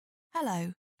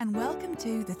Hello, and welcome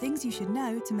to the Things You Should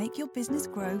Know to Make Your Business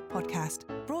Grow podcast,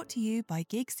 brought to you by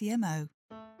Gig CMO.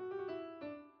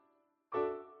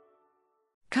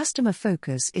 Customer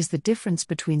focus is the difference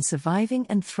between surviving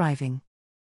and thriving.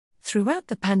 Throughout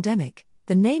the pandemic,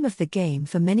 the name of the game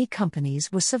for many companies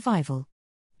was survival.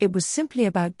 It was simply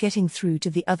about getting through to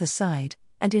the other side,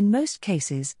 and in most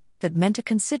cases, that meant a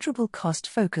considerable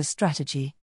cost-focused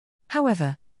strategy.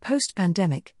 However,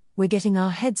 post-pandemic, we're getting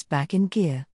our heads back in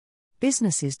gear.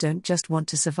 Businesses don't just want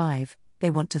to survive,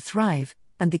 they want to thrive,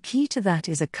 and the key to that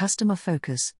is a customer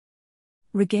focus.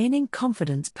 Regaining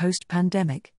confidence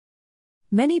post-pandemic.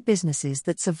 Many businesses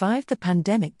that survived the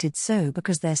pandemic did so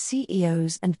because their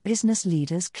CEOs and business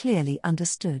leaders clearly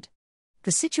understood.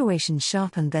 The situation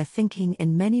sharpened their thinking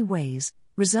in many ways,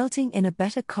 resulting in a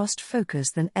better cost focus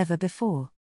than ever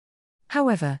before.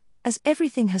 However, as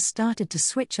everything has started to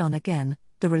switch on again,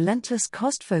 the relentless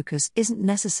cost focus isn't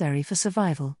necessary for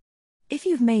survival. If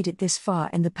you've made it this far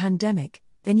in the pandemic,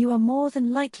 then you are more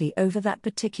than likely over that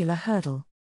particular hurdle.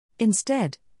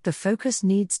 Instead, the focus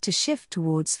needs to shift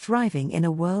towards thriving in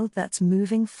a world that's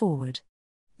moving forward.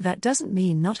 That doesn't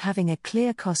mean not having a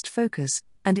clear cost focus,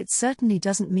 and it certainly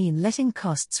doesn't mean letting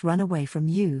costs run away from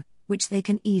you, which they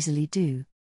can easily do.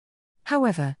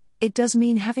 However, it does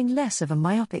mean having less of a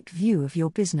myopic view of your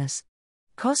business.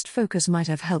 Cost focus might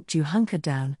have helped you hunker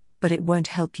down, but it won't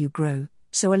help you grow,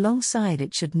 so alongside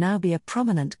it should now be a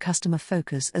prominent customer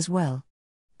focus as well.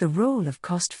 The role of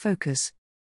cost focus.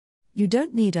 You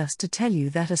don't need us to tell you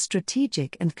that a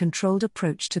strategic and controlled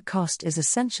approach to cost is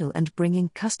essential, and bringing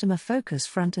customer focus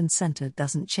front and center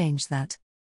doesn't change that.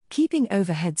 Keeping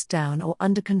overheads down or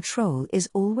under control is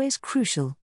always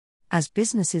crucial. As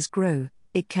businesses grow,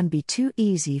 it can be too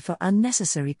easy for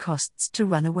unnecessary costs to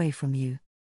run away from you.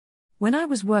 When I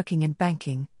was working in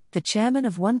banking, the chairman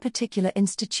of one particular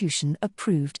institution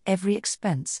approved every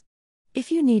expense. If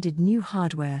you needed new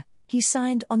hardware, he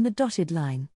signed on the dotted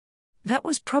line. That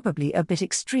was probably a bit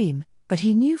extreme, but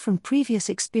he knew from previous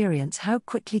experience how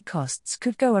quickly costs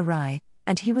could go awry,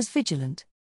 and he was vigilant.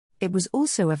 It was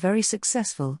also a very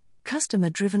successful,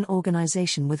 customer-driven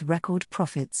organization with record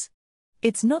profits.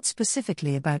 It's not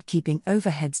specifically about keeping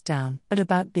overheads down, but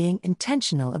about being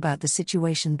intentional about the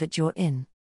situation that you're in.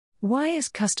 Why is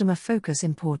customer focus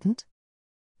important?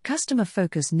 Customer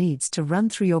focus needs to run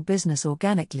through your business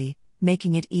organically,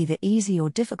 making it either easy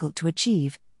or difficult to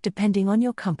achieve, depending on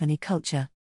your company culture.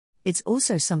 It's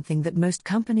also something that most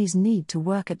companies need to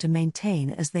work at to maintain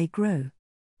as they grow.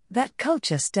 That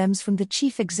culture stems from the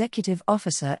chief executive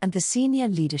officer and the senior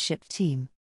leadership team.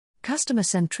 Customer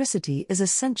centricity is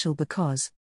essential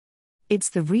because it's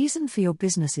the reason for your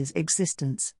business's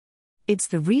existence. It's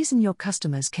the reason your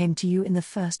customers came to you in the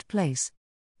first place.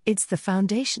 It's the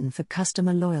foundation for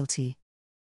customer loyalty.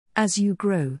 As you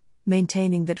grow,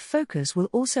 maintaining that focus will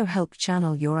also help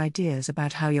channel your ideas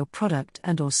about how your product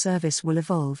and/or service will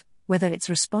evolve, whether it's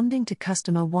responding to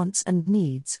customer wants and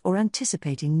needs or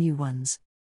anticipating new ones.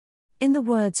 In the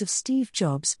words of Steve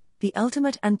Jobs, the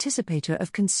ultimate anticipator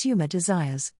of consumer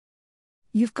desires,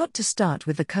 you've got to start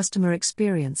with the customer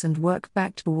experience and work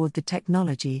back toward the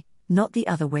technology, not the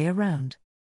other way around.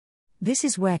 This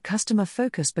is where customer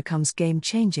focus becomes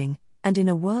game-changing, and in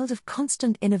a world of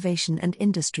constant innovation and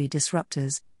industry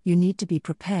disruptors, you need to be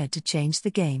prepared to change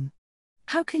the game.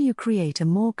 How can you create a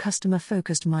more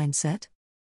customer-focused mindset?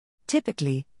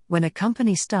 Typically, when a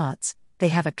company starts, they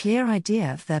have a clear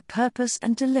idea of their purpose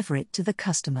and deliver it to the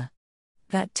customer.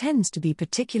 That tends to be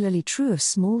particularly true of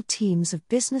small teams of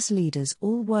business leaders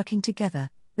all working together,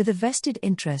 with a vested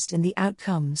interest in the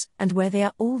outcomes and where they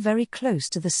are all very close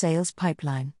to the sales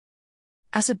pipeline.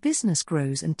 As a business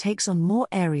grows and takes on more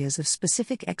areas of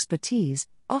specific expertise,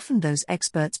 often those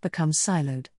experts become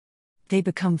siloed. They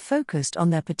become focused on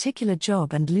their particular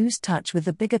job and lose touch with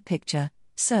the bigger picture,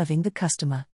 serving the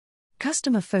customer.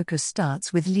 Customer focus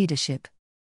starts with leadership.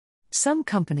 Some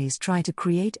companies try to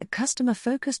create a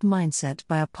customer-focused mindset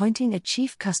by appointing a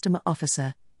chief customer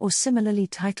officer, or similarly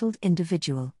titled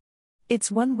individual. It's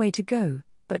one way to go,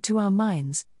 but to our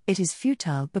minds, it is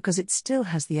futile because it still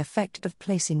has the effect of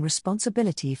placing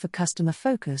responsibility for customer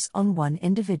focus on one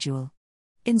individual.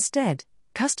 Instead,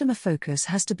 customer focus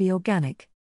has to be organic.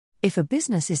 If a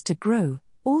business is to grow,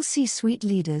 all C-suite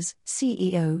leaders,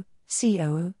 CEO,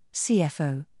 COO,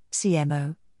 CFO,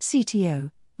 CMO,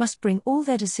 CTO, must bring all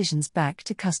their decisions back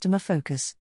to customer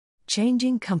focus.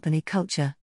 Changing company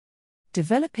culture.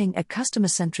 Developing a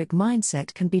customer-centric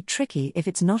mindset can be tricky if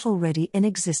it's not already in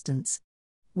existence.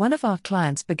 One of our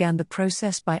clients began the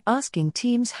process by asking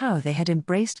teams how they had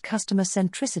embraced customer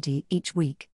centricity each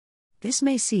week. This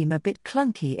may seem a bit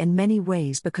clunky in many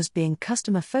ways because being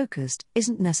customer-focused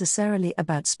isn't necessarily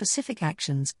about specific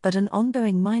actions but an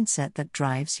ongoing mindset that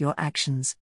drives your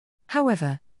actions.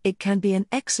 However, it can be an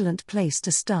excellent place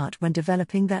to start when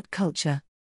developing that culture.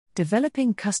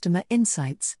 Developing customer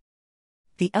insights.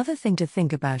 The other thing to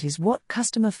think about is what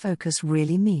customer focus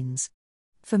really means.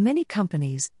 For many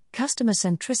companies, customer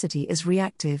centricity is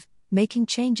reactive, making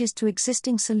changes to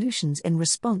existing solutions in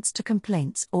response to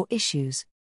complaints or issues.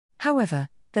 However,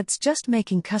 that's just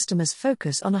making customers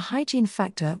focus on a hygiene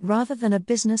factor rather than a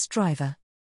business driver.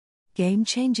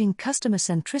 Game-changing customer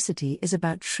centricity is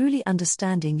about truly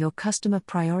understanding your customer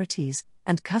priorities,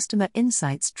 and customer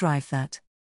insights drive that.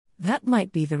 That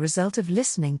might be the result of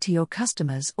listening to your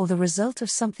customers or the result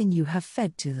of something you have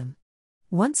fed to them.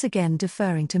 Once again,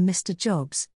 deferring to Mr.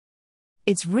 Jobs.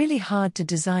 It's really hard to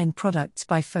design products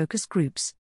by focus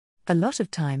groups. A lot of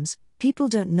times, people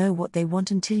don't know what they want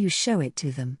until you show it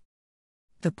to them.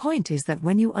 The point is that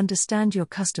when you understand your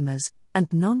customers,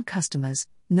 and non-customers,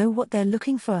 know what they're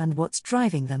looking for and what's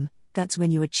driving them, that's when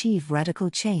you achieve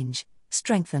radical change,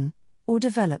 strengthen, or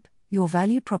develop your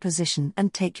value proposition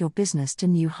and take your business to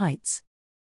new heights.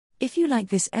 If you like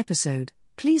this episode,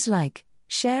 please like,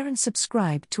 share and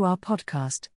subscribe to our podcast.